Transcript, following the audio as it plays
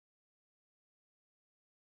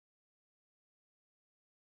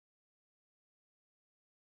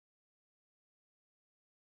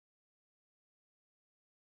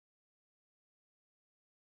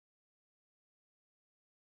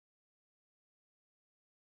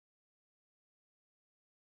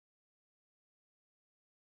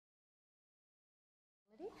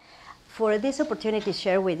for this opportunity to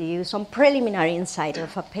share with you some preliminary insight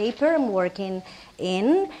of a paper I'm working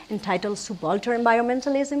in entitled Subaltern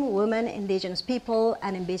Environmentalism, Women, Indigenous People,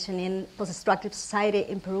 and Envisioning Post-extractive Society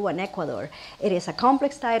in Peru and Ecuador. It is a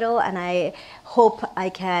complex title, and I hope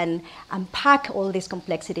I can unpack all these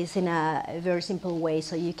complexities in a very simple way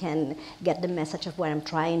so you can get the message of what I'm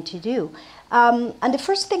trying to do. And the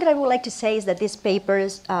first thing that I would like to say is that these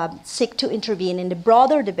papers seek to intervene in the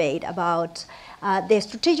broader debate about the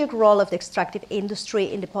strategic role of the extractive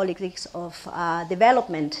industry in the politics of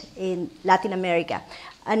development in Latin America,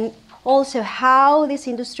 and also how this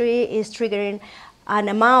industry is triggering an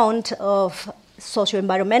amount of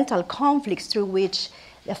socio-environmental conflicts through which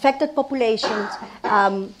the affected populations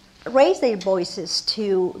raise their voices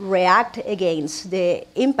to react against the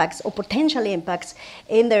impacts or potential impacts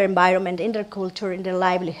in their environment, in their culture, in their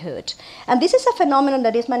livelihood. And this is a phenomenon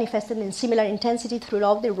that is manifested in similar intensity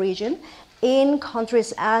throughout the region in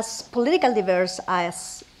countries as politically diverse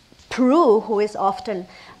as Peru, who is often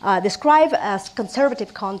described as a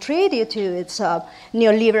conservative country due to its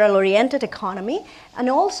neoliberal-oriented economy, and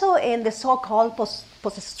also in the so-called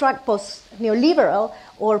post-neoliberal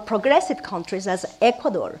or progressive countries as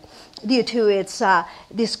Ecuador, due to its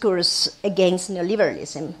discourse against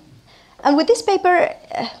neoliberalism. And with this paper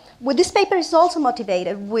is also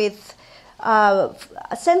motivated with a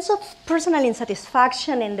sense of personal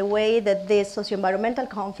insatisfaction in the way that these socio-environmental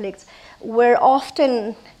conflicts were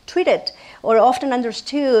often treated or often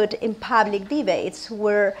understood in public debates,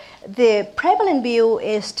 where the prevalent view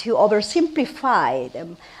is to oversimplify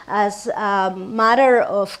them as a matter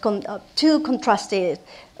of two contrasted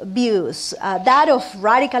views, that of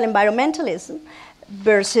radical environmentalism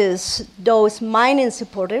versus those mining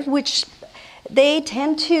supporters, which they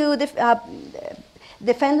tend to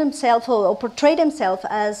defend themselves or portray themselves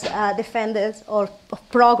as defenders of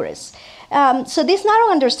progress. So this narrow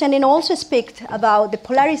understanding also speaks about the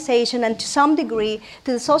polarization and to some degree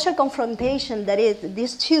to the social confrontation that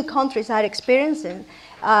these two countries are experiencing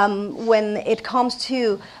when it comes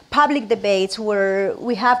to public debates where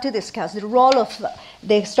we have to discuss the role of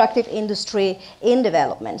the extractive industry in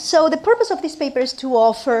development. So the purpose of this paper is to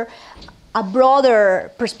offer a broader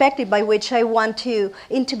perspective by which I want to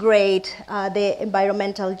integrate the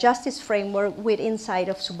environmental justice framework with inside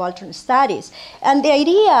of subaltern studies. And the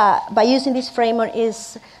idea by using this framework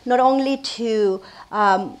is not only to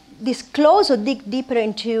disclose or dig deeper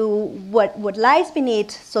into what lies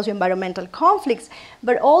beneath socio-environmental conflicts,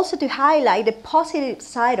 but also to highlight the positive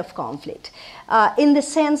side of conflict in the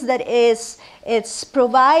sense that it's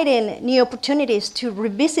providing new opportunities to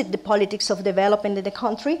revisit the politics of development in the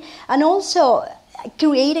country, and also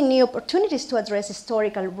creating new opportunities to address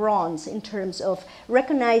historical wrongs in terms of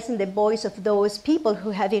recognizing the voice of those people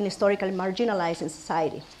who have been historically marginalized in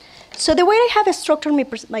society. So the way I have structured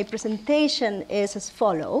my presentation is as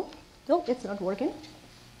follows. Oh, it's not working. The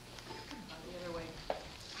other way.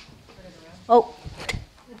 Turn it around. Oh.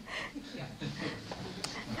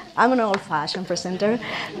 I'm an old-fashioned presenter.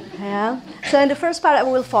 Yeah. So in the first part, I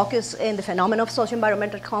will focus in the phenomenon of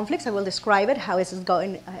socio-environmental conflicts. I will describe it, how is it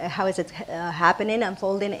going, how is it happening,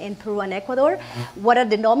 unfolding in Peru and Ecuador. What are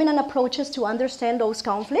the dominant approaches to understand those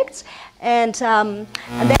conflicts, and then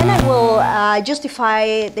I will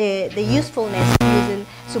justify the usefulness of using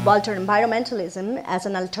subaltern environmentalism as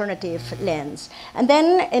an alternative lens. And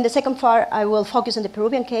then in the second part, I will focus on the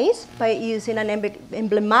Peruvian case by using an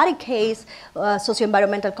emblematic case,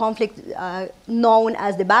 socio-environmental conflict known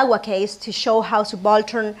as the Bagua case, to show how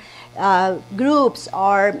subaltern groups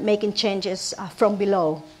are making changes from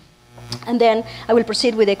below. And then I will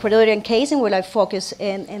proceed with the Ecuadorian case, in where I focus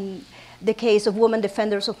in the case of Women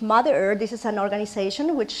Defenders of Mother Earth. This is an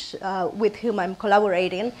organization with whom I'm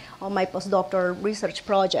collaborating on my postdoctoral research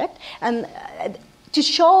project, and to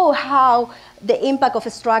show how the impact of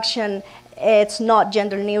extraction, it's not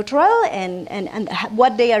gender neutral, and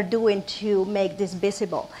what they are doing to make this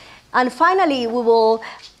visible. And finally, all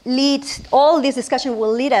this discussion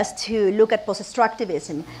will lead us to look at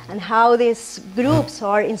post-extractivism and how these groups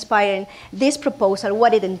are inspiring this proposal,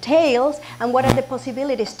 what it entails, and what are the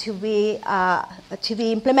possibilities to be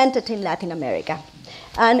implemented in Latin America.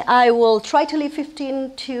 And I will try to leave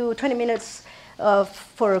 15 to 20 minutes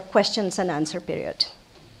for questions and answer period.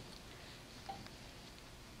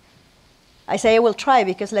 I say I will try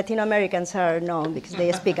because Latino Americans are known because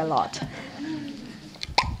they speak a lot.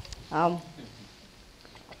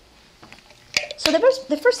 So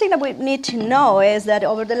the first thing that we need to know is that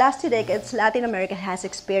over the last 2 decades, Latin America has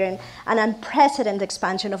experienced an unprecedented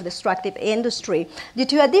expansion of the extractive industry due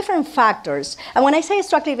to different factors. And when I say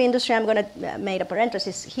extractive industry, I'm going to make a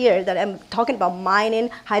parenthesis here that I'm talking about mining,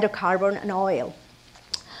 hydrocarbon, and oil.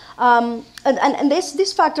 And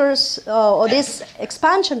these factors, or this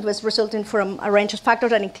expansion was resulting from a range of factors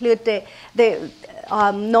that include the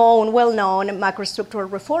well-known macrostructural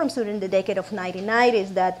reforms during the decade of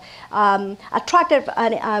 1990s that attracted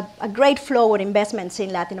a great flow of investments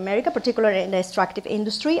in Latin America, particularly in the extractive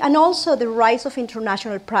industry, and also the rise of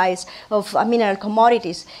international price of mineral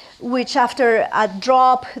commodities, which after a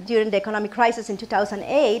drop during the economic crisis in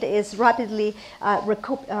 2008 is rapidly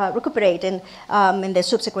recuperating in the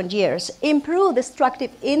subsequent years. In Peru, the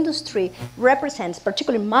extractive industry represents,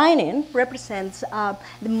 particularly mining, represents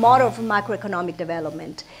the motor of macroeconomic development.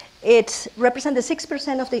 It represents the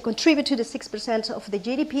 6% of the, contribute to the 6% of the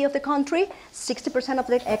GDP of the country, 60% of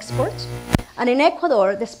the exports. And in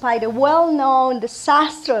Ecuador, despite the well-known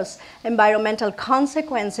disastrous environmental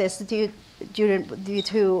consequences due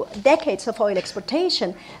to decades of oil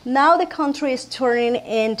exportation, now the country is turning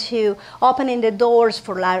into opening the doors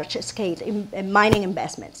for large-scale mining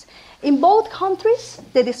investments. In both countries,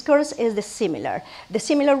 the discourse is the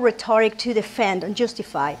similar rhetoric to defend and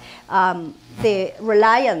justify the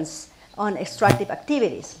reliance on extractive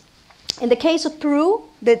activities. In the case of Peru,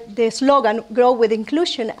 the slogan, grow with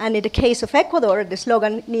inclusion, and in the case of Ecuador, the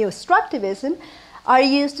slogan, new extractivism, are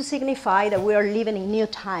used to signify that we are living in new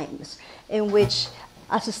times in which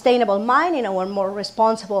a sustainable mining or more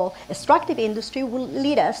responsible extractive industry will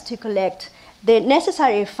lead us to collect the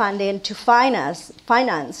necessary funding to finance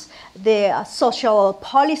the social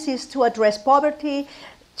policies to address poverty,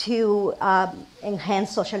 to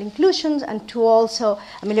enhance social inclusion, and to also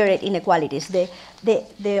ameliorate inequalities,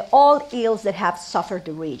 the old ills that have suffered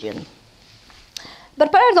the region.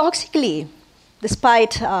 But paradoxically,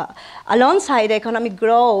 despite alongside the economic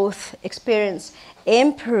growth experience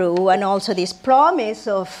in Peru and also this promise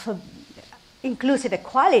of inclusive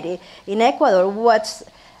equality in Ecuador, what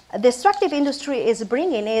the extractive industry is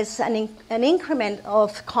bringing is an increment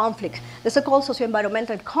of conflict, the so-called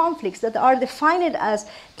socio-environmental conflicts that are defined as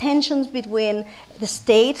tensions between the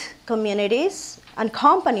state, communities, and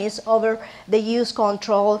companies over the use,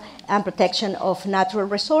 control, and protection of natural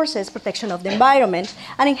resources, protection of the environment.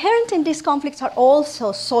 And inherent in these conflicts are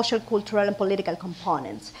also social, cultural, and political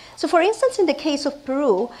components. So for instance, in the case of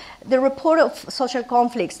Peru, the report of social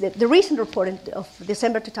conflicts, the recent report of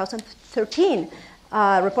December 2013,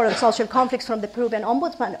 report on social conflicts from the Peruvian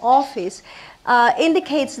Ombudsman Office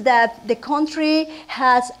indicates that the country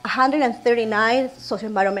has 139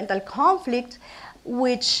 socio-environmental conflicts,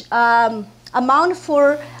 which amount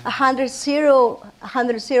for 100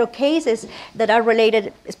 cases that are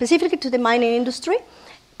related specifically to the mining industry,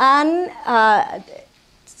 and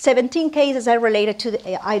 17 cases are related to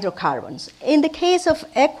the hydrocarbons. In the case of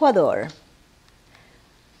Ecuador,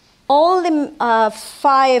 all the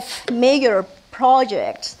 5 major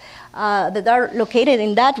projects that are located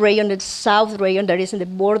in that region, the south region that is in the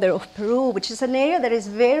border of Peru, which is an area that is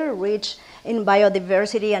very rich in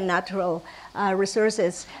biodiversity and natural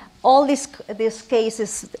resources. All these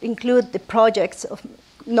cases include the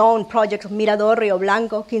known projects of Mirador, Rio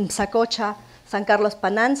Blanco, Quinsacocha, San Carlos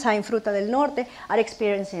Pananza, and Fruta del Norte are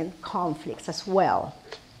experiencing conflicts as well.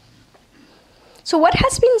 So what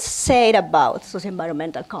has been said about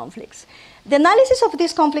socio-environmental conflicts? The analysis of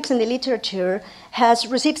these conflicts in the literature has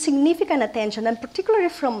received significant attention, and particularly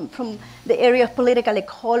from the area of political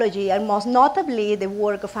ecology, and most notably the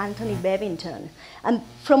work of Anthony Bevington. And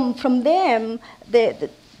from them, it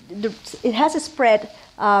has spread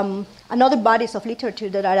another bodies of literature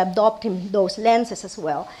that are adopting those lenses as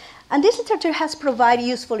well. And this literature has provided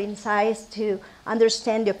useful insights to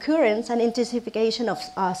understand the occurrence and intensification of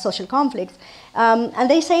social conflicts. And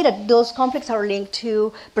they say that those conflicts are linked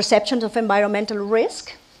to perceptions of environmental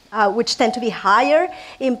risk, which tend to be higher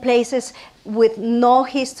in places with no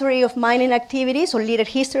history of mining activities or little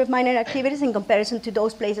history of mining activities in comparison to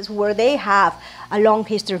those places where they have a long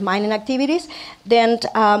history of mining activities. Then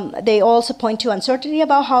they also point to uncertainty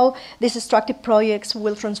about how these extractive projects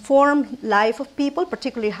will transform life of people,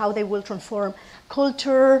 particularly how they will transform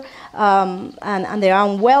culture and their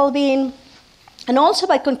own well-being. And also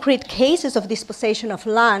by concrete cases of dispossession of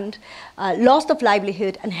land, loss of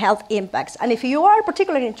livelihood, and health impacts. And if you are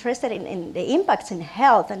particularly interested in the impacts in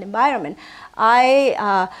health and environment,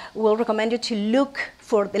 I will recommend you to look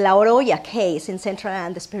for the La Oroya case in Central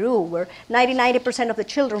Andes, Peru, where 90% of the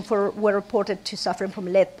children were reported to suffering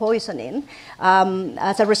from lead poisoning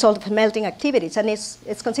as a result of melting activities. And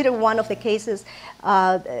it's considered one of the cases,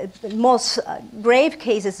 the most grave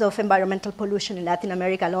cases of environmental pollution in Latin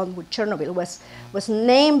America, along with Chernobyl, was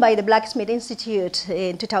named by the Blacksmith Institute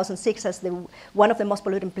in 2006 as one of the most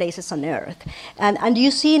polluted places on Earth. And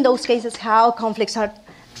you see in those cases how conflicts are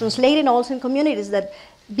translating also in communities that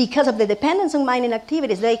because of the dependence on mining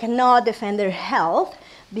activities, they cannot defend their health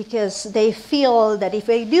because they feel that if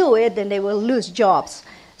they do it, then they will lose jobs.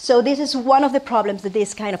 So this is one of the problems that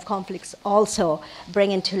these kind of conflicts also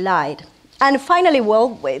bring into light. And finally,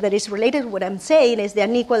 well, that is related to what I'm saying is the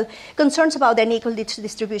unequal concerns about the unequal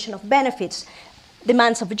distribution of benefits,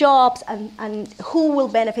 demands of jobs, and who will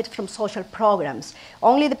benefit from social programs.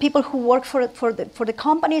 Only the people who work for the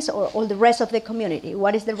companies or the rest of the community?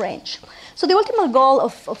 What is the range? So the ultimate goal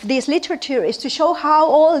of this literature is to show how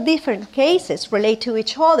all different cases relate to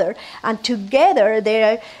each other, and together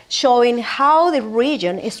they're showing how the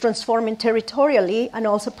region is transforming territorially and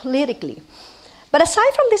also politically. But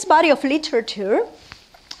aside from this body of literature,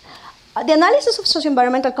 the analysis of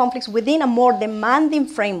socio-environmental conflicts within a more demanding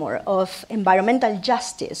framework of environmental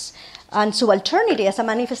justice and subalternity as a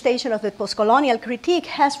manifestation of the post-colonial critique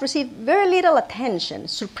has received very little attention,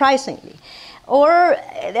 surprisingly, or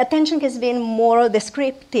the attention has been more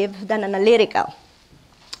descriptive than analytical.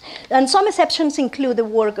 And some exceptions include the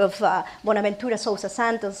work of Bonaventura Sousa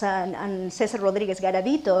Santos and Cesar Rodriguez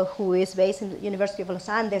Garavito, who is based in the University of Los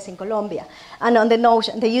Andes in Colombia, and on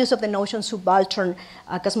the use of the notion subaltern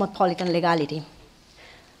cosmopolitan legality.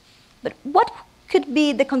 But what could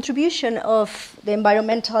be the contribution of the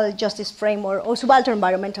environmental justice framework or subaltern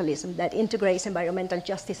environmentalism that integrates environmental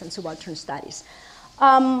justice and subaltern studies?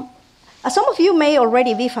 As some of you may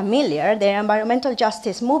already be familiar, the environmental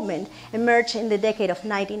justice movement emerged in the decade of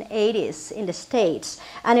 1980s in the States.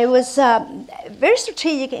 And it was very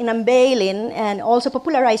strategic in unveiling and also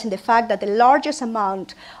popularizing the fact that the largest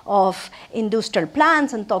amount of industrial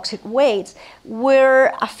plants and toxic wastes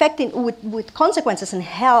were affecting, with consequences in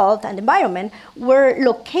health and environment, were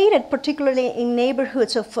located particularly in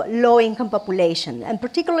neighborhoods of low-income population, and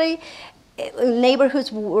particularly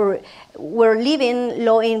neighborhoods were living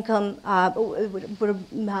low-income, where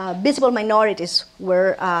visible minorities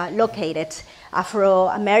were located,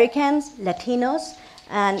 Afro-Americans, Latinos,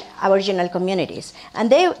 and Aboriginal communities.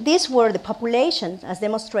 And these were the populations, as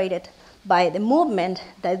demonstrated by the movement,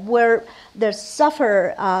 that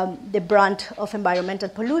suffer the brunt of environmental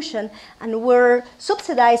pollution and were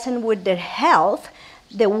subsidizing with their health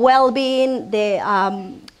the well-being, the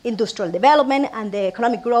industrial development, and the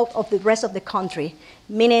economic growth of the rest of the country,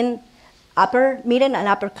 meaning middle and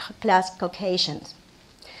upper class Caucasians.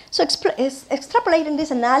 So extrapolating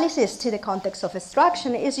this analysis to the context of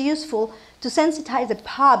extraction is useful to sensitize the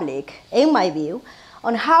public, in my view,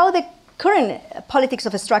 on how the current politics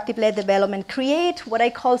of extractive-led development create what I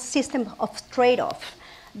call system of trade-off,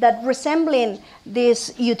 that resembling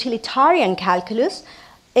this utilitarian calculus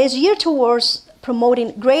is geared towards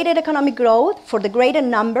promoting greater economic growth for the greater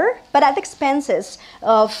number, but at the expenses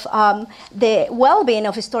of the well-being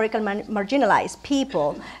of historical marginalized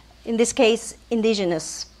people, in this case,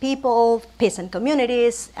 indigenous people, peasant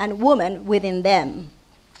communities, and women within them.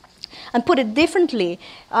 And put it differently,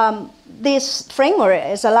 this framework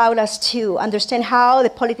has allowed us to understand how the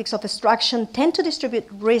politics of extraction tend to distribute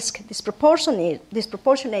risk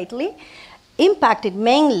disproportionately, impacted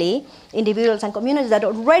mainly individuals and communities that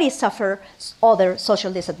already suffer other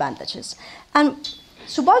social disadvantages. And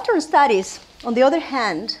subaltern studies, on the other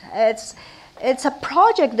hand, it's a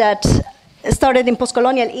project that started in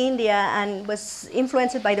post-colonial India and was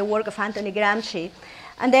influenced by the work of Anthony Gramsci,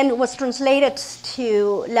 and then was translated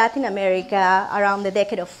to Latin America around the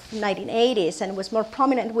decade of 1980s and was more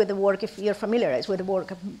prominent with the work, if you're familiarized with the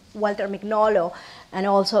work of Walter Mignolo and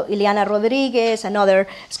also Ileana Rodriguez and other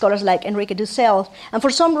scholars like Enrique Dussel. And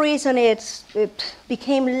for some reason, it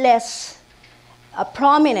became less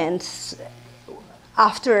prominent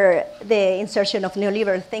after the insertion of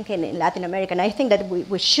neoliberal thinking in Latin America. And I think that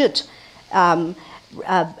we should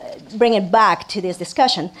bring it back to this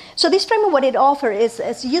discussion. So this framework, what it offers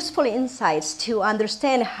is useful insights to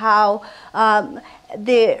understand how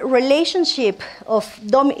the relationship of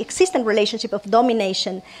existent relationship of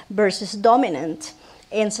domination versus dominant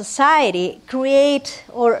in society create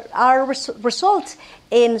or are result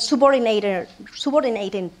in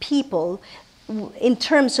subordinating people in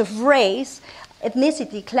terms of race,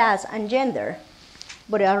 ethnicity, class, and gender,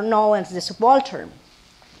 but are known as the subaltern.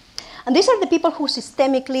 And these are the people who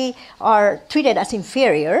systemically are treated as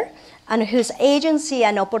inferior and whose agency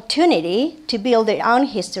and opportunity to build their own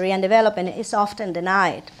history and development is often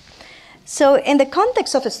denied. So in the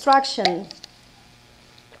context of extraction,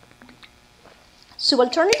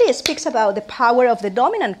 subalternity speaks about the power of the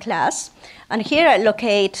dominant class, and here I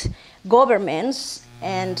locate governments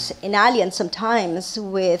and in alliance sometimes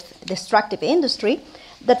with the extractive industry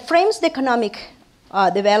that frames the economic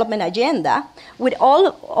development agenda with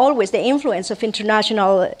always the influence of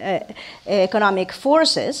international economic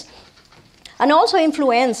forces, and also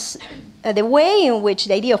influence the way in which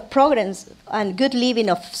the idea of progress and good living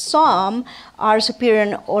of some are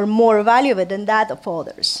superior or more valuable than that of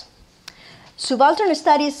others. Subaltern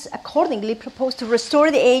studies accordingly propose to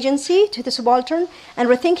restore the agency to the subaltern and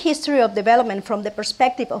rethink history of development from the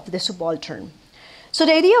perspective of the subaltern. So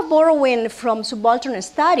the idea of borrowing from subaltern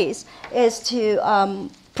studies is to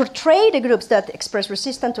portray the groups that express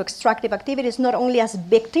resistance to extractive activities not only as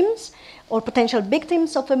victims or potential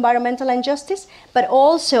victims of environmental injustice, but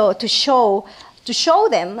also to show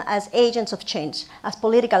them as agents of change, as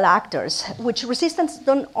political actors, which resistance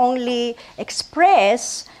don't only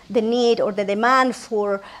express the need or the demand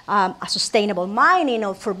for a sustainable mining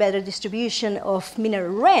or for better distribution of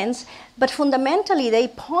mineral rents, but fundamentally they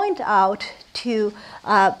point out to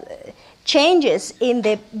changes in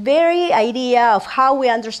the very idea of how we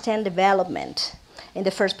understand development in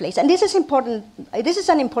the first place. And this is important. This is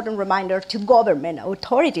an important reminder to government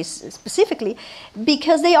authorities specifically,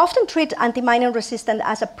 because they often treat anti-mining resistance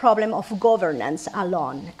as a problem of governance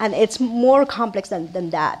alone, and it's more complex than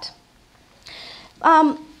that.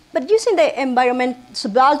 But using the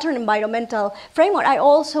subaltern environmental framework, I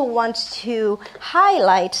also want to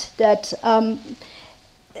highlight that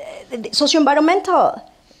socio-environmental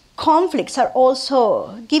conflicts are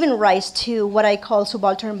also giving rise to what I call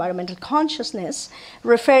subaltern environmental consciousness,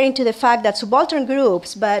 referring to the fact that subaltern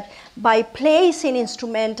groups, but by placing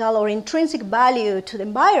instrumental or intrinsic value to the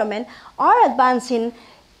environment, are advancing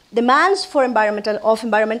demands for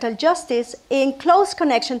environmental justice in close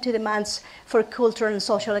connection to demands for cultural and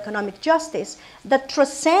social economic justice that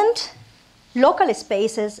transcend local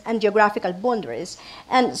spaces and geographical boundaries.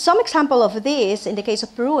 And some example of this, in the case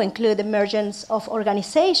of Peru, include the emergence of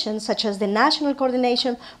organizations such as the National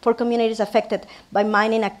Coordination for Communities Affected by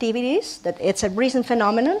Mining Activities, that it's a recent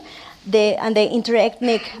phenomenon, and the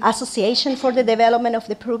Interethnic Association for the Development of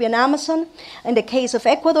the Peruvian Amazon. In the case of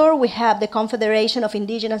Ecuador, we have the Confederation of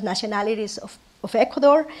Indigenous Nationalities of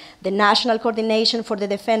Ecuador, the National Coordination for the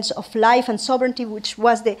Defense of Life and Sovereignty, which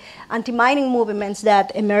was the anti-mining movements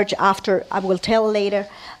that emerged after, I will tell later,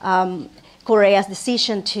 Korea's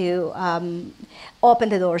decision to open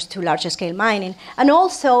the doors to large-scale mining, and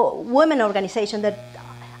also women organizations that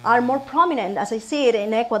are more prominent, as I see it,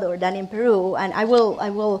 in Ecuador than in Peru, and I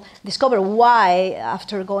will discover why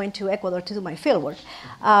after going to Ecuador to do my fieldwork.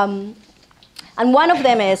 And one of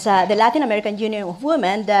them is the Latin American Union of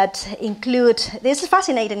Women that include this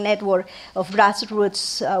fascinating network of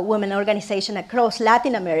grassroots women organizations across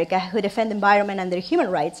Latin America who defend the environment and their human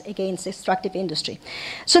rights against extractive industry.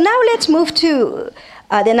 So now let's move to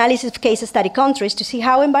the analysis of case study countries to see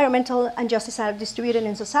how environmental injustices are distributed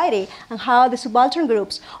in society and how the subaltern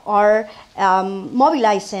groups are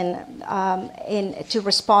mobilizing to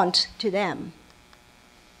respond to them.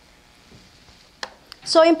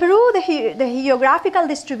 So in Peru, the geographical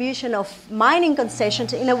distribution of mining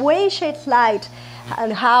concessions in a way sheds light on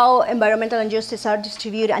how environmental injustices are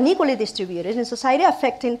distributed, unequally distributed in society,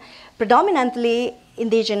 affecting predominantly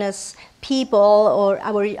indigenous people or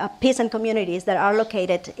our peasant communities that are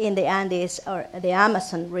located in the Andes or the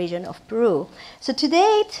Amazon region of Peru. So to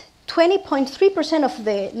date, 20.3% of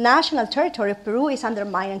the national territory of Peru is under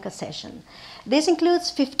mining concession. This includes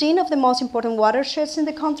 15 of the most important watersheds in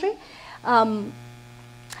the country,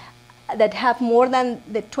 that have more than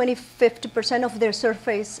the 50% of their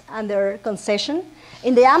surface under concession.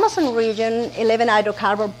 In the Amazon region, 11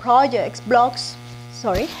 hydrocarbon blocks,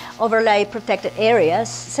 overlay protected areas,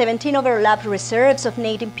 17 overlap reserves of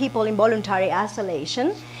native people in voluntary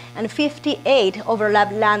isolation, and 58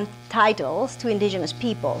 overlap land titles to indigenous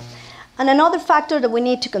people. And another factor that we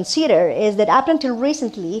need to consider is that up until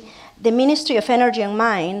recently, the Ministry of Energy and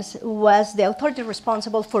Mines was the authority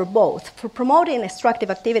responsible for both, for promoting extractive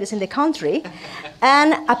activities in the country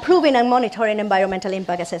and approving and monitoring environmental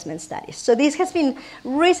impact assessment studies. So this has been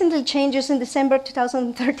recently changed in December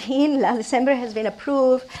 2013. Last December has been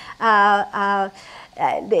approved a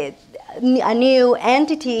new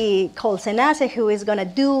entity called SENACE who is going to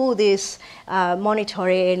do this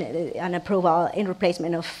monitoring and approval in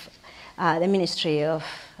replacement of the Ministry of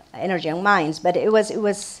Energy and Mines. But it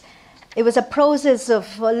was a process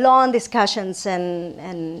of long discussions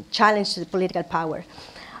and challenge to the political power.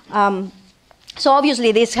 So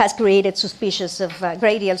obviously this has created a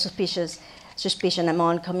great deal of suspicion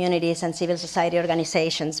among communities and civil society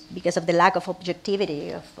organizations because of the lack of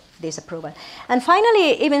objectivity of this approval. And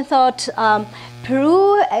finally, even thought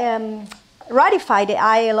Peru ratified the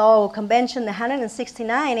ILO Convention 169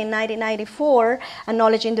 in 1994,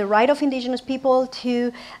 acknowledging the right of indigenous people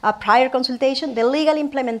to prior consultation. The legal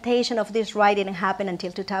implementation of this right didn't happen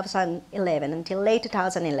until 2011, until late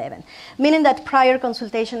 2011, meaning that prior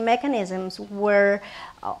consultation mechanisms were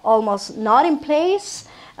almost not in place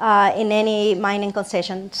in any mining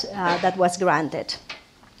concessions that was granted.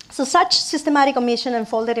 So such systematic omission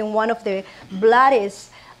unfolded in one of the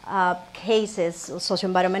bloodiest cases of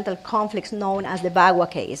socio-environmental conflicts known as the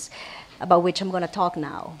Bagua case, about which I'm going to talk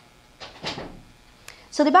now.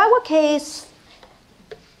 So the Bagua case,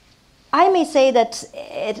 I may say that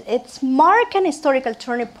it's marked an historical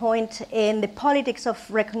turning point in the politics of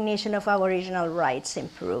recognition of Aboriginal rights in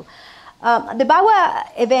Peru. The Bagua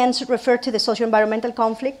events refer to the socio-environmental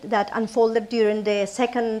conflict that unfolded during the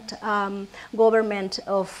second government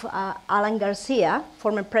of Alan Garcia,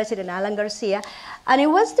 former President Alan Garcia, and it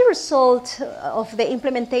was the result of the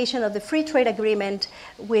implementation of the free trade agreement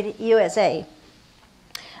with USA.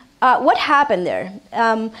 What happened there?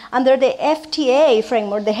 Under the FTA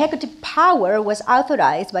framework, the executive power was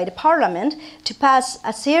authorized by the parliament to pass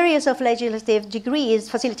a series of legislative decrees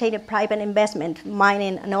facilitating private investment,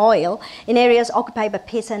 mining and oil in areas occupied by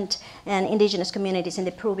peasant and indigenous communities in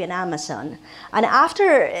the Peruvian Amazon. And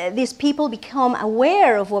after these people become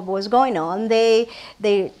aware of what was going on, they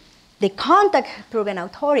contact Peruvian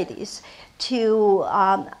authorities to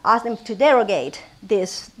ask them to derogate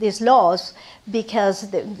these laws because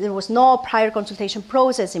there was no prior consultation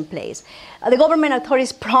process in place. The government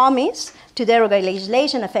authorities promised to derogate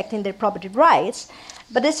legislation affecting their property rights,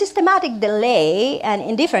 but the systematic delay and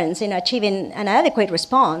indifference in achieving an adequate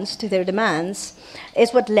response to their demands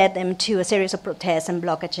is what led them to a series of protests and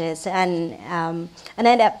blockages and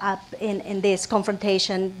ended up in this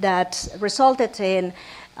confrontation that resulted in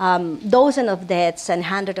dozens of deaths and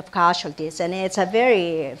hundreds of casualties. And it's a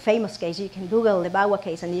very famous case. You can Google the Bagua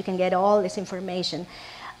case and you can get all this information.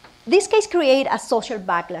 This case created a social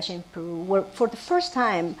backlash in Peru, where for the first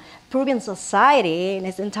time, Peruvian society in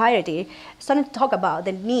its entirety started to talk about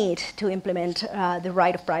the need to implement the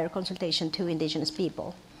right of prior consultation to indigenous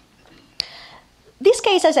people. This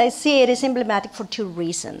case, as I see it, is emblematic for two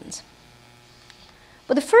reasons.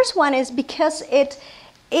 But the first one is because it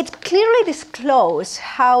clearly disclosed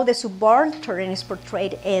how the subaltern is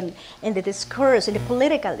portrayed in the discourse, in the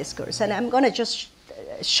political discourse. And I'm going to just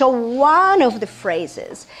show one of the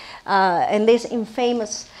phrases in this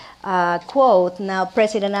infamous quote. Now,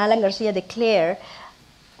 President Alan Garcia declared,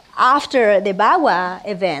 after the Bagua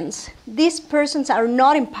events, these persons are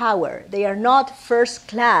not in power. They are not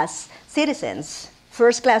first-class citizens.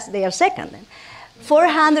 First class, they are second.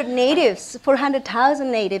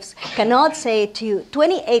 400,000 natives cannot say to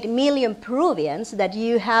 28 million Peruvians that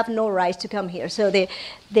you have no right to come here. So the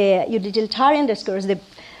utilitarian discourse, the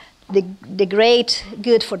great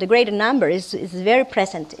good for the greater number is very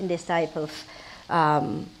present in this type of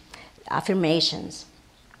affirmations.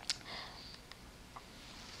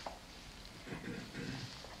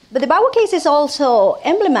 But the Bagua case is also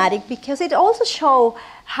emblematic because it also shows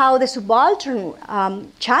how the subaltern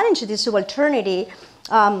challenged this subalternity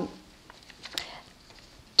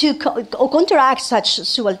to counteract such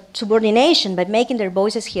subordination by making their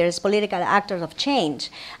voices heard as political actors of change.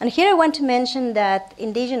 And here I want to mention that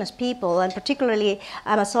indigenous people, and particularly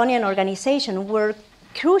Amazonian organizations, were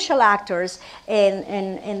crucial actors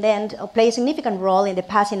and then play a significant role in the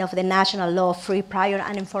passing of the national law of free, prior,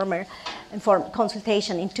 and informed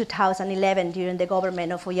consultation in 2011 during the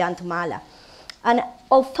government of Ollantumala. And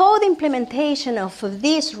although the implementation of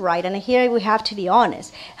this right, and here we have to be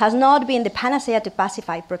honest, has not been the panacea to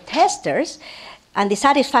pacify protesters, and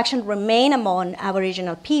dissatisfaction remain among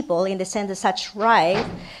Aboriginal people in the sense that such right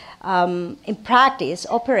in practice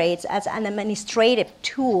operates as an administrative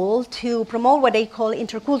tool to promote what they call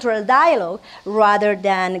intercultural dialogue rather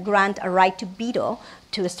than grant a right to veto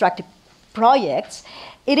to extractive projects,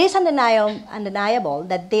 it is undeniable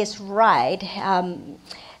that this right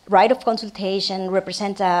of consultation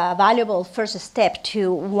represents a valuable first step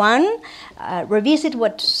to, one, revisit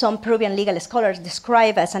what some Peruvian legal scholars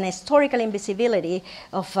describe as an historical invisibility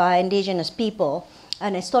of indigenous people,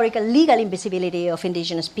 an historical legal invisibility of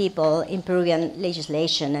indigenous people in Peruvian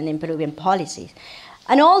legislation and in Peruvian policies.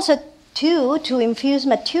 And also, two, to infuse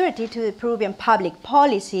maturity to the Peruvian public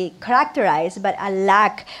policy characterized by a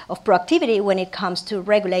lack of proactivity when it comes to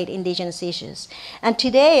regulate indigenous issues. And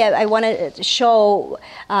today I want to show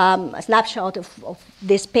a snapshot of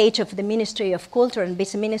this page of the Ministry of Culture, and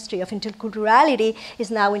Vice Ministry of Interculturality is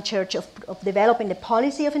now in charge of developing the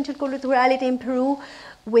policy of interculturality in Peru.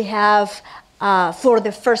 We have for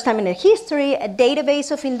the first time in their history, a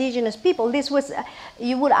database of indigenous people. This was,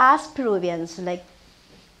 you would ask Peruvians, like,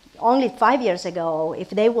 only 5 years ago,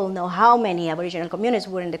 if they will know how many Aboriginal communities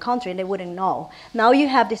were in the country, and they wouldn't know. Now you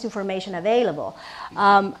have this information available.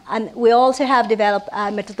 And we also have developed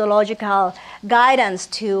methodological guidance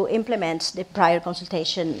to implement the prior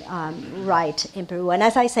consultation right in Peru. And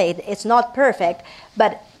as I said, it's not perfect,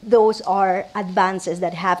 but those are advances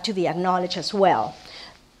that have to be acknowledged as well.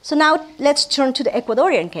 So now let's turn to the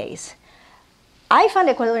Ecuadorian case. I find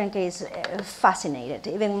the Ecuadorian case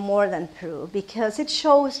fascinating, even more than Peru, because it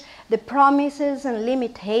shows the promises and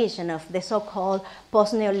limitation of the so-called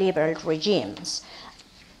post-neoliberal regimes.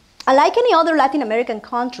 Unlike any other Latin American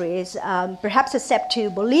countries, perhaps except to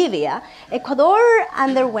Bolivia, Ecuador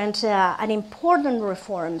underwent an important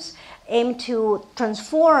reforms aimed to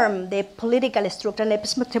transform the political structure and the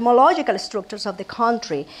epistemological structures of the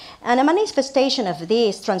country. And a manifestation of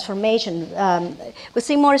this transformation was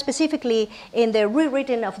seen more specifically in the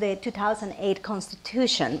rewritten of the 2008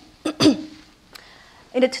 Constitution.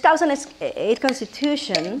 In the 2008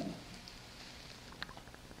 Constitution,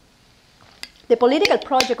 the political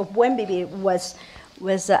project of Buen Vivir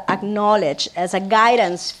was acknowledged as a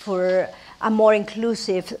guidance for a more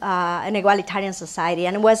inclusive and egalitarian society,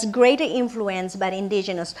 and was greatly influenced by the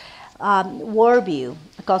indigenous worldview,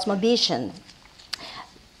 cosmovision.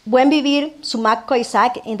 Buen Vivir, Sumac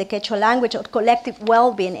Coisac in the Quechua language, or collective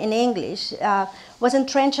well-being in English, was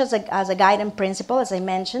entrenched as a guiding principle, as I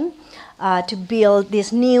mentioned, to build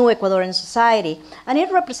this new Ecuadorian society. And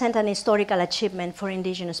it represents an historical achievement for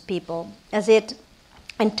indigenous people, as it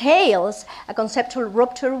entails a conceptual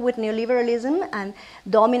rupture with neoliberalism and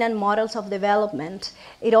dominant models of development.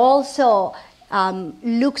 It also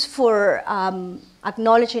looks for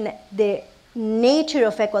acknowledging the nature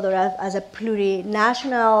of Ecuador as a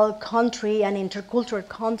plurinational country and intercultural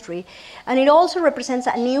country. And it also represents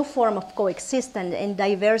a new form of coexistence in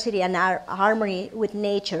diversity and harmony with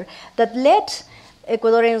nature that led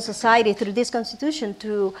Ecuadorian society through this constitution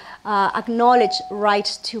to acknowledge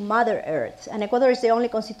rights to Mother Earth. And Ecuador is the only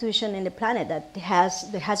constitution in the planet that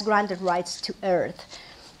has granted rights to Earth.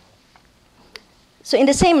 So in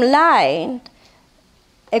the same line,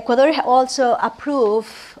 Ecuador also approved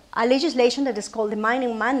a legislation that is called the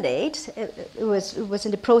mining mandate. It was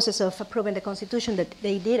in the process of approving the constitution that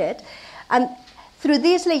they did it. And through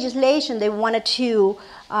this legislation, they wanted to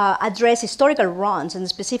address historical wrongs, and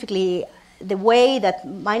specifically the way that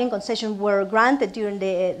mining concessions were granted during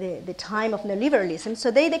the time of neoliberalism.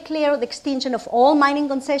 So they declared the extinction of all mining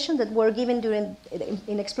concessions that were given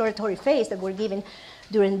in exploratory phase, that were given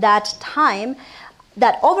during that time,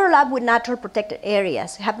 that overlap with natural protected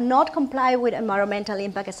areas, have not complied with environmental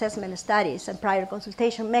impact assessment studies and prior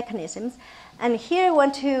consultation mechanisms. And here I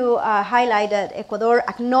want to highlight that Ecuador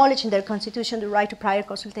acknowledged in their constitution the right to prior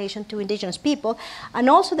consultation to indigenous people, and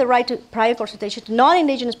also the right to prior consultation to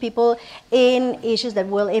non-indigenous people in issues that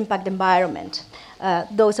will impact the environment.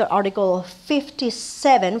 Those are Article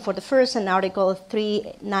 57 for the first and Article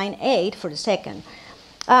 398 for the second.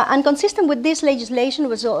 And consistent with this legislation,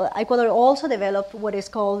 Ecuador also developed what is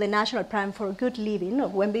called the National Plan for Good Living, or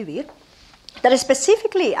Buen Vivir, that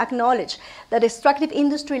specifically acknowledged that extractive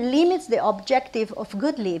industry limits the objective of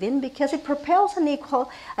good living because it propels an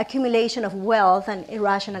equal accumulation of wealth and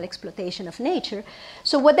irrational exploitation of nature.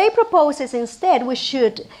 So what they propose is instead we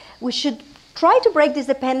should try to break this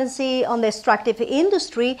dependency on the extractive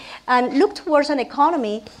industry and look towards an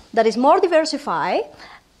economy that is more diversified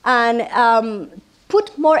and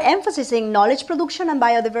put more emphasis in knowledge production and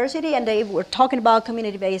biodiversity, and they were talking about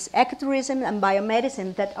community-based ecotourism and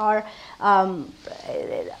biomedicine that are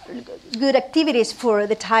good activities for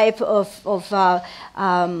the type of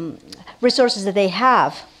resources that they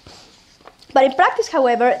have. But in practice,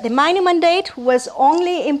 however, the mining mandate was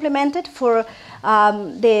only implemented for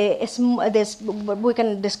what we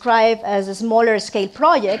can describe as smaller scale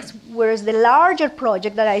projects, whereas the larger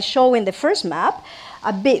project that I show in the first map,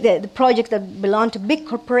 the projects that belong to big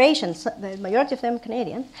corporations, the majority of them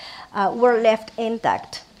Canadian, were left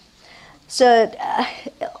intact. So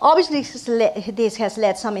obviously this has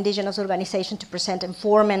led some indigenous organizations to present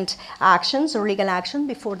enforcement actions or legal action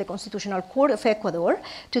before the Constitutional Court of Ecuador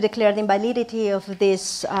to declare the invalidity of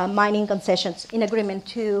these mining concessions in agreement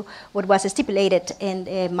to what was stipulated in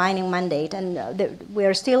the mining mandate. And we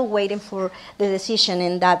are still waiting for the decision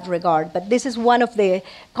in that regard. But this is one of the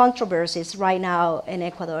controversies right now in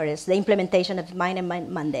Ecuador, is the implementation of the mining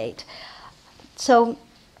mandate. So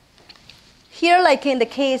here, like in the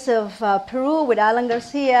case of Peru with Alan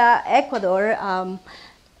Garcia, Ecuador,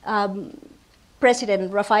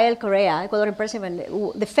 President Rafael Correa, Ecuadorian president,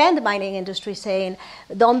 defend the mining industry, saying,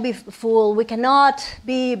 "Don't be fooled. We cannot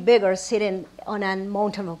be bigger sitting on a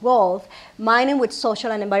mountain of gold. Mining with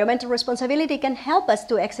social and environmental responsibility can help us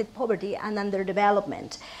to exit poverty and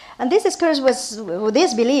underdevelopment." And this discourse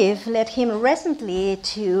this belief led him recently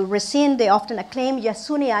to rescind the often acclaimed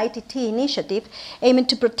Yasuni ITT initiative, aiming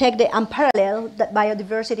to protect the unparalleled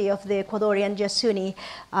biodiversity of the Ecuadorian Yasuni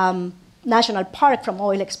National Park from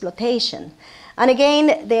oil exploitation. And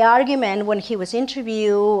again, the argument when he was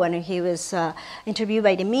interviewed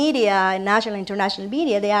by the media, national and international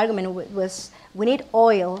media, the argument was we need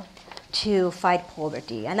oil to fight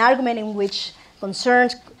poverty, an argument in which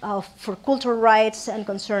concerns for cultural rights and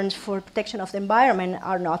concerns for protection of the environment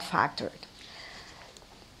are not factored.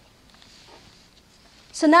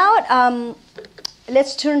 So now,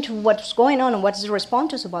 let's turn to what's going on and what's the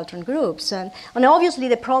response to subaltern groups. And obviously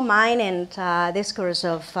the pro-mining discourse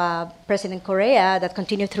of President Correa that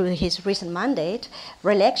continued through his recent mandate,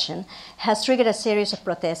 re-election, has triggered a series of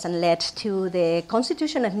protests and led to the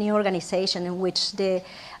constitution of new organization in which the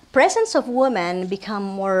presence of women become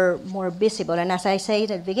more visible. And as I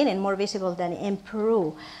said at the beginning, more visible than in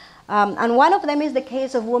Peru. And one of them is the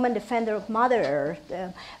case of Women Defender of Mother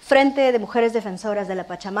Earth, Frente de Mujeres Defensoras de la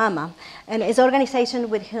Pachamama, and it's an organization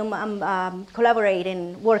with whom I'm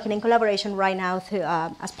working in collaboration right now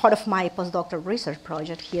as part of my postdoctoral research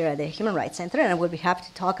project here at the Human Rights Center, and I will be happy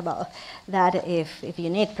to talk about that if you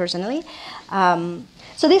need personally.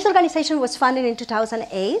 So this organization was founded in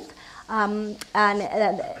 2008. And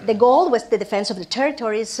the goal was the defense of the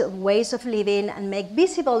territories, ways of living, and make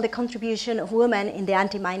visible the contribution of women in the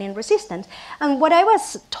anti-mining resistance. And what I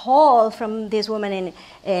was told from these women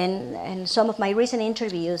in some of my recent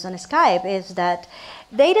interviews on Skype is that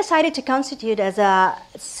they decided to constitute as a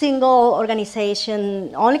single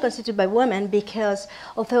organization, only constituted by women, because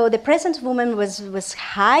although the presence of women was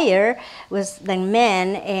higher than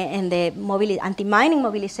men in the anti-mining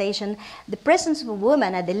mobilization, the presence of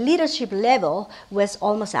women at the leadership level was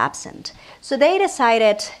almost absent. So they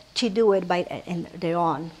decided to do it by their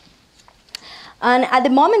own. And at the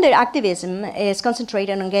moment, their activism is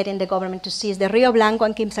concentrated on getting the government to seize the Rio Blanco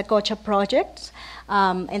and Quimsacocha projects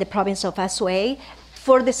in the province of Azuay,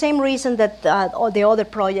 for the same reason that all the other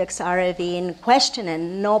projects are being questioned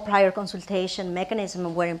and no prior consultation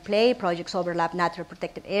mechanism were in play. Projects overlap natural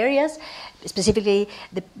protected areas, specifically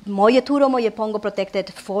the Moyeturo, Moyepongo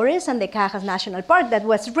Protected Forest and the Cajas National Park that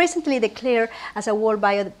was recently declared as a World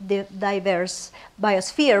Biodiverse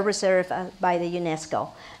Biosphere Reserve by the UNESCO.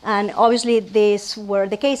 And obviously these were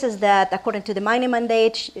the cases that, according to the mining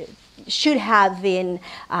mandate, should have been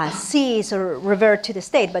seized or revert to the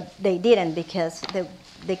state, but they didn't because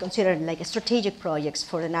they considered like strategic projects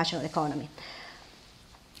for the national economy.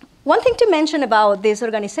 One thing to mention about this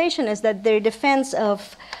organization is that their defense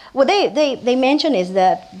of, what they mention is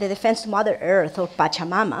that the defense of Mother Earth or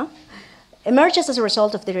Pachamama emerges as a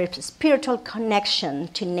result of their spiritual connection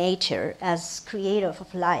to nature as creator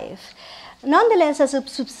of life. Nonetheless, as a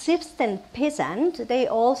subsistent peasant, they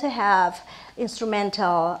also have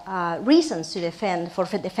instrumental reasons to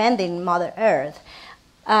defending Mother Earth.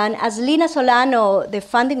 And as Lina Solano, the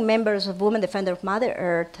founding members of Women Defender of Mother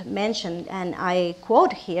Earth, mentioned, and I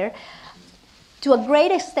quote here, to a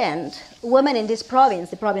great extent, women in this province,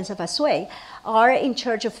 the province of Azuay, are in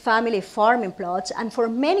charge of family farming plots, and for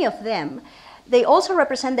many of them, they also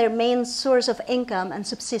represent their main source of income and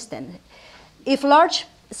subsistence. If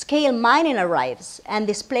large-scale mining arrives and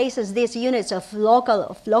displaces these units of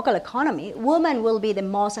local economy, women will be the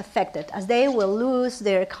most affected, as they will lose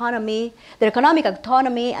their economic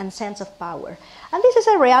autonomy and sense of power. And this is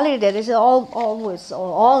a reality that is always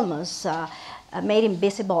or almost made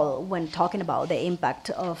invisible when talking about the impact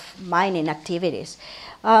of mining activities.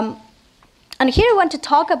 And here I want to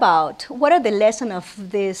talk about what are the lessons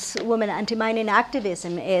of this women anti-mining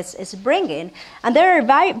activism is bringing. And there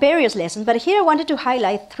are various lessons, but here I wanted to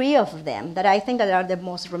highlight 3 of them that I think that are the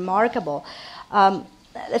most remarkable.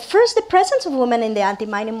 First, the presence of women in the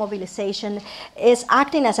anti-mining mobilization is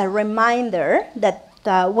acting as a reminder that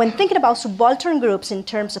when thinking about subaltern groups in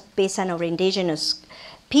terms of peasant or indigenous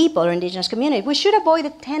people or indigenous community, we should avoid the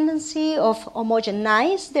tendency of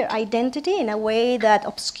homogenize their identity in a way that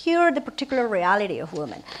obscure the particular reality of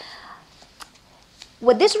women.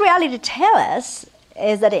 What this reality tells us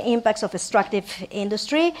is that the impacts of extractive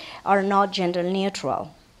industry are not gender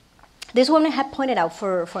neutral. These women have pointed out,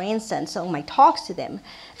 for instance, on my talks to them,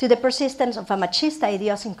 to the persistence of a machista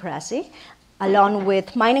idiosyncrasy, along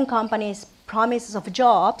with mining companies promises of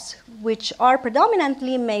jobs, which are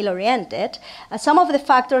predominantly male-oriented, as some of the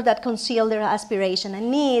factors that conceal their aspiration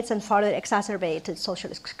and needs and further exacerbated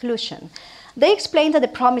social exclusion. They explain that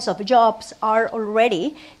the promise of jobs are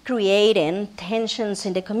already creating tensions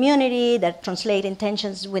in the community that translate in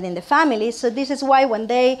tensions within the family. So this is why when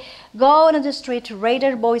they go on the street to raise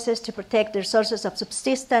their voices to protect their sources of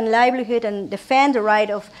subsistence, livelihood, and defend the right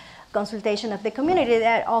of consultation of the community,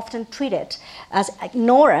 they are often treated as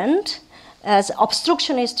ignorant, as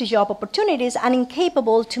obstructionist to job opportunities, and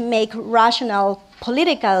incapable to make rational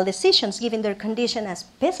political decisions given their condition as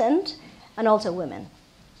peasant and also women.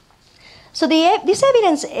 So this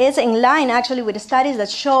evidence is in line actually with the studies that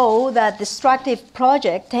show that destructive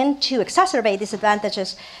projects tend to exacerbate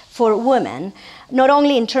disadvantages for women, not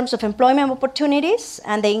only in terms of employment opportunities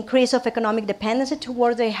and the increase of economic dependency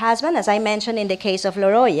towards their husband, as I mentioned in the case of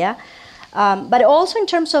Loroya, but also in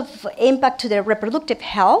terms of impact to their reproductive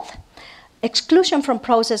health, exclusion from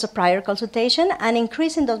process of prior consultation, and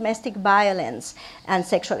increase in domestic violence and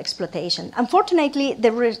sexual exploitation. Unfortunately,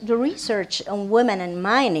 the research on women and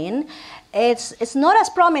mining it's not as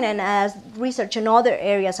prominent as research in other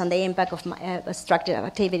areas on the impact of extractive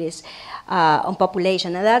activities on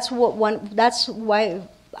population, and that's why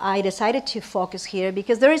I decided to focus here,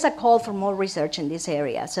 because there is a call for more research in this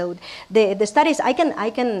area. So the studies, I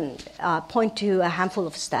can point to a handful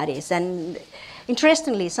of studies, and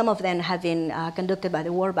interestingly, some of them have been conducted by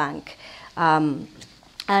the World Bank.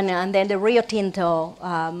 And then the Rio Tinto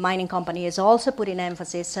mining company is also putting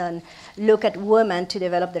emphasis on look at women to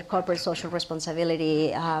develop their corporate social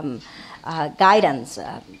responsibility guidance,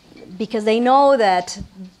 because they know that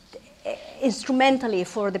instrumentally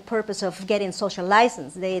for the purpose of getting social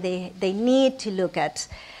license, they need to look at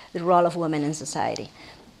the role of women in society.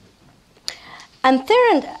 And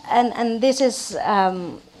third, and this is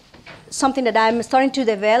something that I'm starting to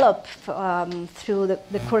develop through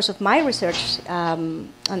the course of my research on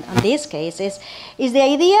this case is the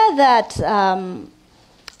idea that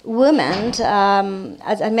women,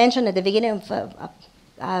 as I mentioned at the beginning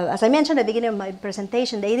of my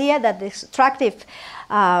presentation, the idea that the extractive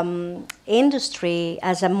industry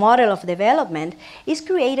as a model of development is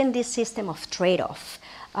creating this system of trade-off.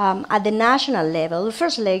 At the national level, the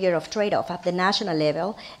first layer of trade-off at the national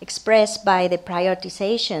level, expressed by the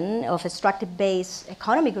prioritization of extractive-based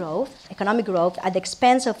economic growth at the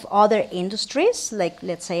expense of other industries, like,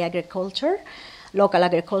 let's say, agriculture, local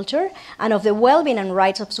agriculture, and of the well-being and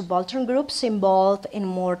rights of subaltern groups involved in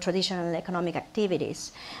more traditional economic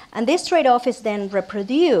activities. And this trade-off is then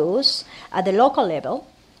reproduced at the local level,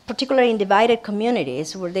 particularly in divided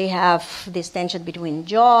communities where they have this tension between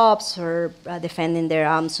jobs or defending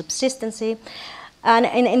their subsistence. And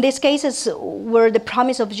in these cases where the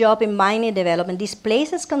promise of job in mining development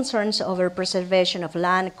displaces concerns over preservation of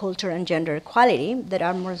land, culture, and gender equality that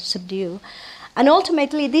are more subdued. And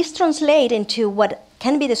ultimately, this translates into what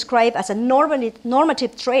can be described as a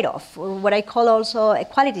normative trade-off, or what I call also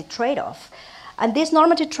equality trade-off. And this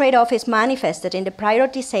normative trade-off is manifested in the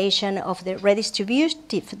prioritization of the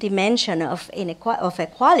redistributive dimension of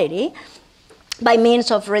equality by means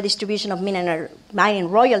of redistribution of mining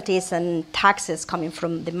royalties and taxes coming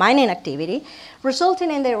from the mining activity, resulting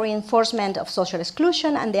in the reinforcement of social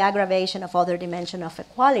exclusion and the aggravation of other dimensions of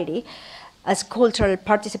equality as cultural,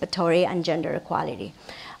 participatory, and gender equality.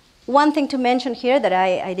 One thing to mention here that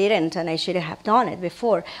I didn't, and I should have done it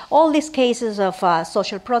before, all these cases of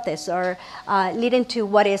social protests are leading to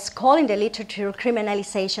what is called in the literature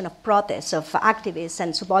criminalization of protests of activists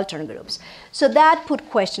and subaltern groups. So that put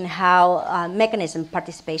question how mechanism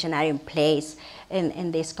participation are in place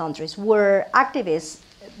in these countries, where activists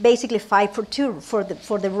basically fight for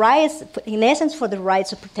the rights, in essence, for the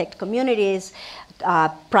rights to protect communities,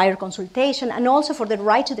 prior consultation, and also for the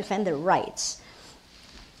right to defend their rights.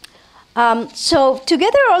 So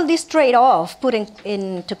together, all these trade-offs put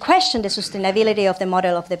into question the sustainability of the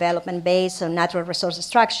model of development based on natural resource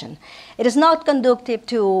extraction. It is not conducive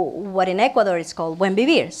to what in Ecuador is called buen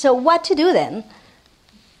vivir. So what to do then?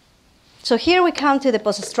 So here we come to the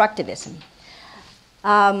post-extractivism.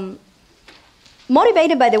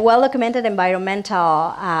 Motivated by the well-documented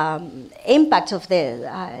environmental impact of the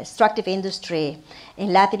extractive industry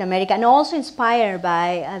in Latin America, and also inspired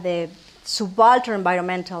by the subaltern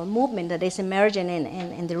environmental movement that is emerging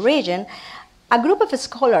in the region, a group of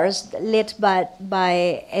scholars led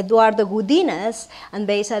by Eduardo Gudines and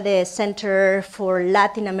based at the Center for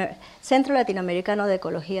Centro Latinoamericano de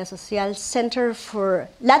Ecología Social,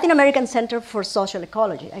 Latin American Center for Social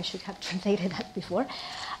Ecology. I should have translated that before.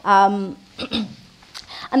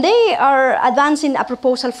 And they are advancing a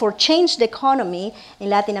proposal for change the economy in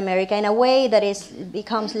Latin America in a way that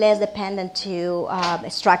becomes less dependent to the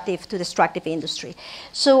extractive industry.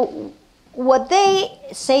 So what they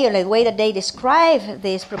say, or the way that they describe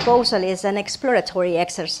this proposal, is an exploratory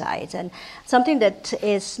exercise and something that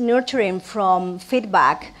is nurturing from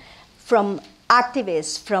feedback from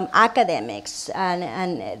activists, from academics,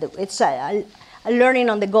 and it's a learning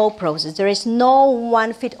on the go process. There is no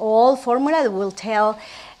one-fit-all formula that will tell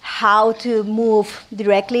how to move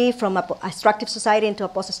directly from an extractive society into a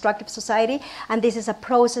post-extractive society, and this is a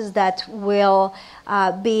process that will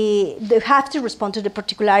they have to respond to the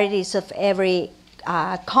particularities of every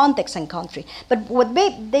context and country. But what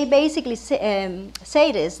they basically say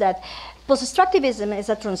is that post-extractivism is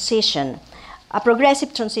a transition, a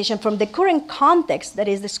progressive transition from the current context that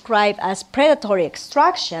is described as predatory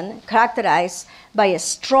extraction, characterized by a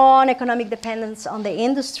strong economic dependence on the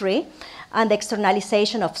industry and the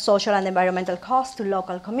externalization of social and environmental costs to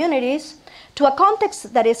local communities, to a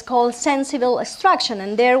context that is called sensible extraction.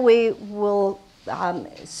 And there we will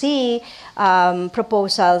see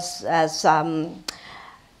proposals as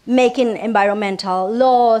making environmental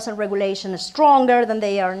laws and regulations stronger than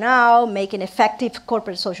they are now, making effective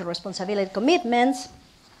corporate social responsibility commitments,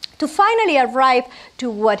 to finally arrive to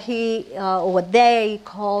what they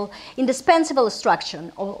call indispensable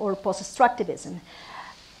extraction or post-extractivism.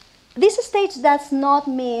 This stage does not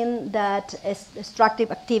mean that extractive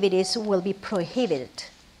activities will be prohibited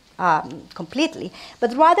completely,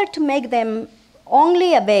 but rather to make them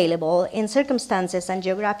only available in circumstances and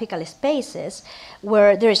geographical spaces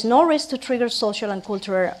where there is no risk to trigger social and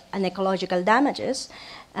cultural and ecological damages.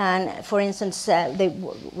 And for instance, they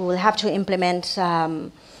will have to implement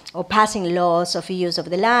or passing laws of use of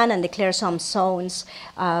the land and declare some zones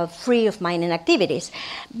free of mining activities.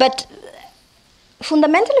 But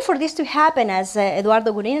fundamentally, for this to happen, as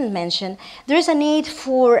Eduardo Gurin mentioned, there is a need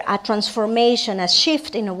for a transformation, a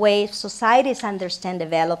shift in the way societies understand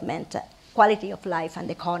development, quality of life, and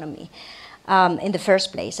economy in the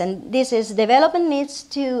first place. And this is, development needs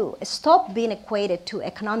to stop being equated to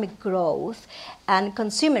economic growth and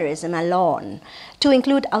consumerism alone, to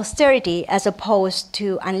include austerity as opposed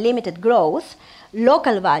to unlimited growth,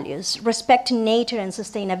 local values, respecting nature and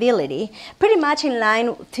sustainability, pretty much in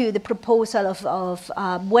line to the proposal of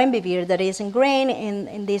Buen Vivir that is ingrained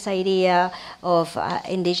in this idea of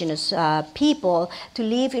indigenous people to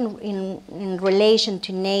live in relation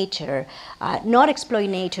to nature, not exploit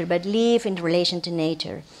nature, but live in relation to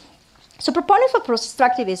nature. So proponents of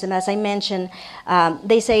post-extractivism, as I mentioned,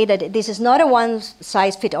 they say that this is not a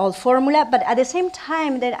one-size-fits-all formula, but at the same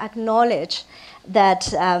time they acknowledge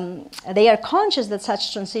that they are conscious that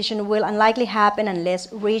such transition will unlikely happen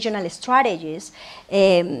unless regional strategies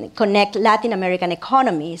connect Latin American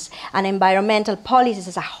economies and environmental policies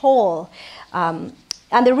as a whole.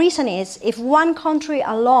 And the reason is, if one country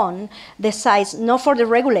alone decides not for the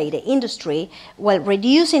regulated industry, while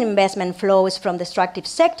reducing investment flows from the extractive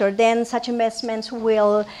sector, then such investments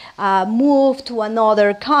will move to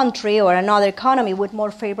another country or another economy with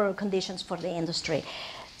more favorable conditions for the industry.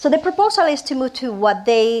 So the proposal is to move to what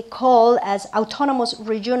they call as autonomous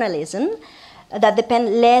regionalism that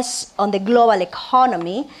depend less on the global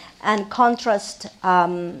economy and in contrast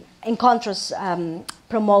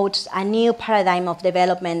promotes a new paradigm of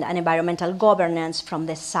development and environmental governance from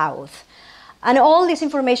the South. And all this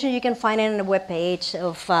information you can find on the webpage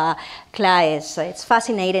of CLAES. It's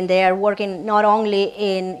fascinating. They are working not only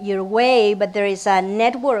in Uruguay, but there is a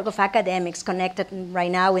network of academics connected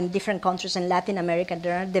right now in different countries in Latin America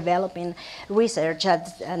that are developing research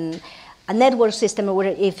and a network system where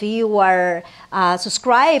if you are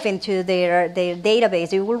subscribing to their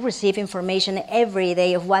database, you will receive information every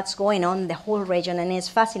day of what's going on in the whole region. And it's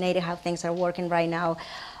fascinating how things are working right now.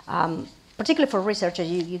 Particularly for researchers,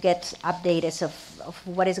 you get updates of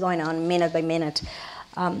what is going on minute by minute.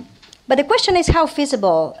 But the question is, how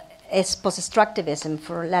feasible is post-extractivism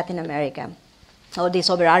for Latin America, or this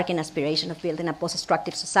overarching aspiration of building a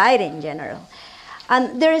post-extractive society in general?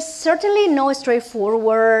 And there is certainly no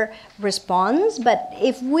straightforward response, but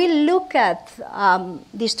if we look at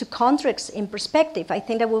these two contexts in perspective, I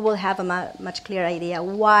think that we will have a much clearer idea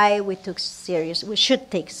why we should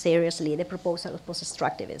take seriously the proposal of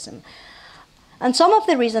post-extractivism. And some of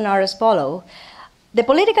the reasons are as follows. The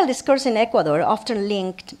political discourse in Ecuador often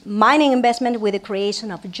linked mining investment with the creation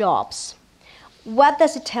of jobs. What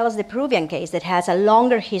does it tell us the Peruvian case that has a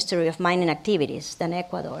longer history of mining activities than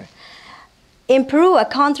Ecuador? In Peru, a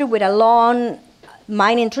country with a long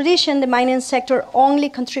mining tradition, the mining sector only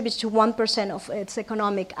contributes to 1% of its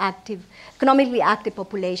economically active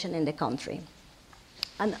population in the country.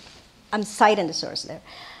 And I'm citing the source there.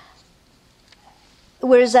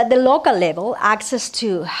 Whereas at the local level, access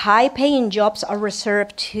to high-paying jobs are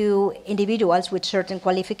reserved to individuals with certain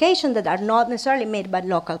qualifications that are not necessarily made by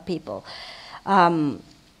local people. And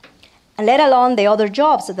let alone the other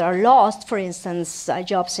jobs that are lost, for instance,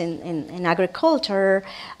 jobs in agriculture,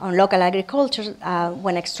 on local agriculture,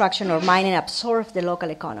 when extraction or mining absorbs the local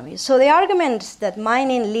economy. So the argument that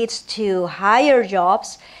mining leads to higher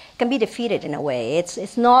jobs can be defeated in a way.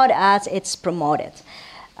 It's not as it's promoted.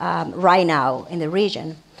 Right now in the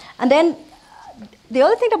region. And then the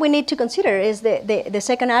other thing that we need to consider is the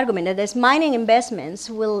second argument, that this mining investments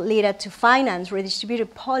will lead us to finance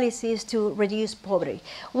redistributive policies to reduce poverty.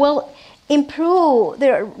 Well,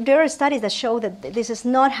 there are studies that show that this is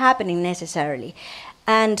not happening necessarily.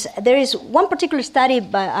 And there is one particular study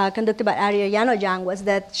conducted by Ariellano Yanguas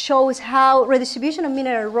that shows how redistribution of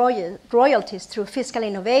mineral royalties through fiscal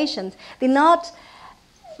innovations did not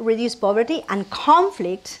reduce poverty and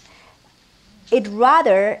conflict. It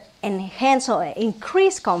rather enhance or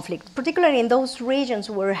increase conflict, particularly in those regions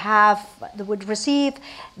where would receive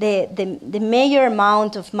the major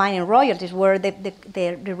amount of mining royalties, were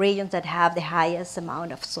the regions that have the highest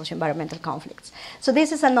amount of socio-environmental conflicts. So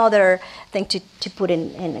this is another thing to put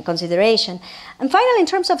in consideration. And finally, in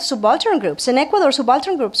terms of subaltern groups, in Ecuador,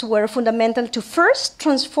 subaltern groups were fundamental to first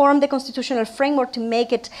transform the constitutional framework to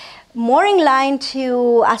make it more in line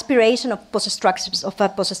to aspiration of a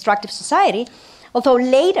post-extractive society, although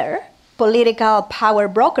later political power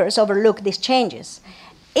brokers overlooked these changes.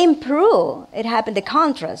 In Peru, it happened the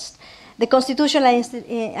contrast. The constitutional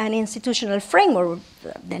and institutional framework,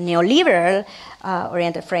 the neoliberal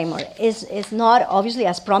oriented framework, is not obviously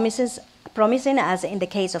as promising as in the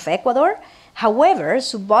case of Ecuador. However,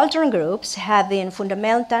 subaltern groups have been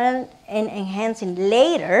fundamental in enhancing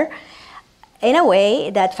later in a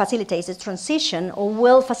way that facilitates the transition, or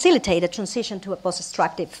will facilitate the transition to a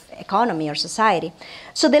post-extractive economy or society.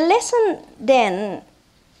 So the lesson then,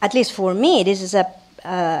 at least for me, this is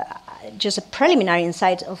just a preliminary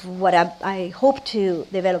insight of what I hope to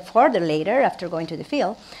develop further later after going to the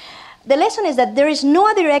field. The lesson is that there is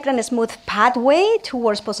no direct and smooth pathway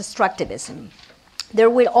towards post-extractivism.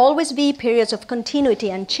 There will always be periods of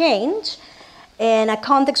continuity and change in a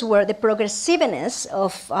context where the progressiveness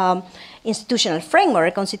of constitutional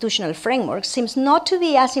framework seems not to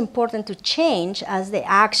be as important to change as the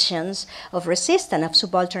actions of resistance of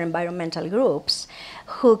subaltern environmental groups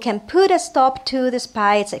who can put a stop to the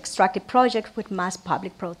spites extractive project with mass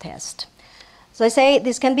public protest. So I say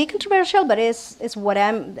this can be controversial, but it's what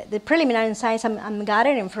the preliminary insights I'm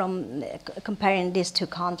gathering from comparing these two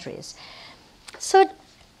countries. So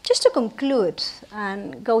just to conclude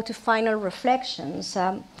and go to final reflections,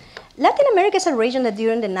 Latin America is a region that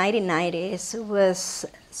during the 1990s was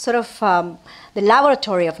sort of the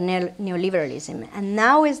laboratory of neoliberalism, and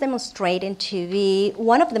now is demonstrating to be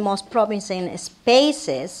one of the most promising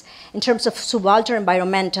spaces in terms of subaltern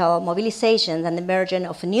environmental mobilizations and the emergence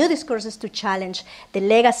of new discourses to challenge the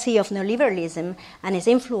legacy of neoliberalism and its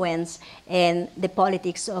influence in the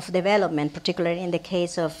politics of development, particularly in the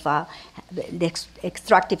case of the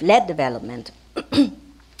extractive-led development.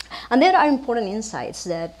 And there are important insights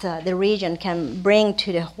that the region can bring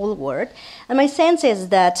to the whole world. And my sense is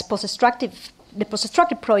that the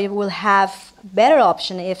post-extractive project will have better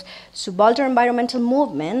option if subaltern environmental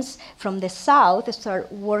movements from the south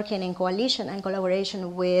start working in coalition and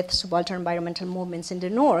collaboration with subaltern environmental movements in the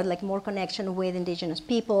north, like more connection with indigenous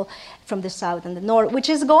people from the south and the north, which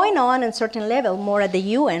is going on a certain level, more at the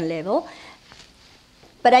UN level.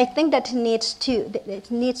 But I think that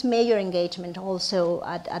it needs major engagement also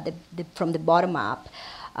from the bottom up.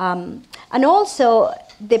 And also,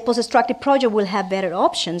 the post-extractive project will have better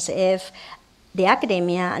options if the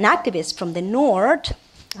academia and activists from the north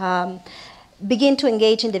begin to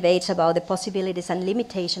engage in debates about the possibilities and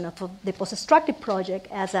limitations of the post-extractive project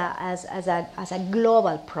as a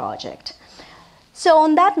global project. So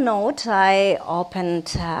on that note, I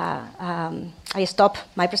stop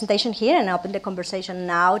my presentation here and open the conversation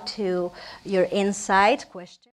now to your insights, questions.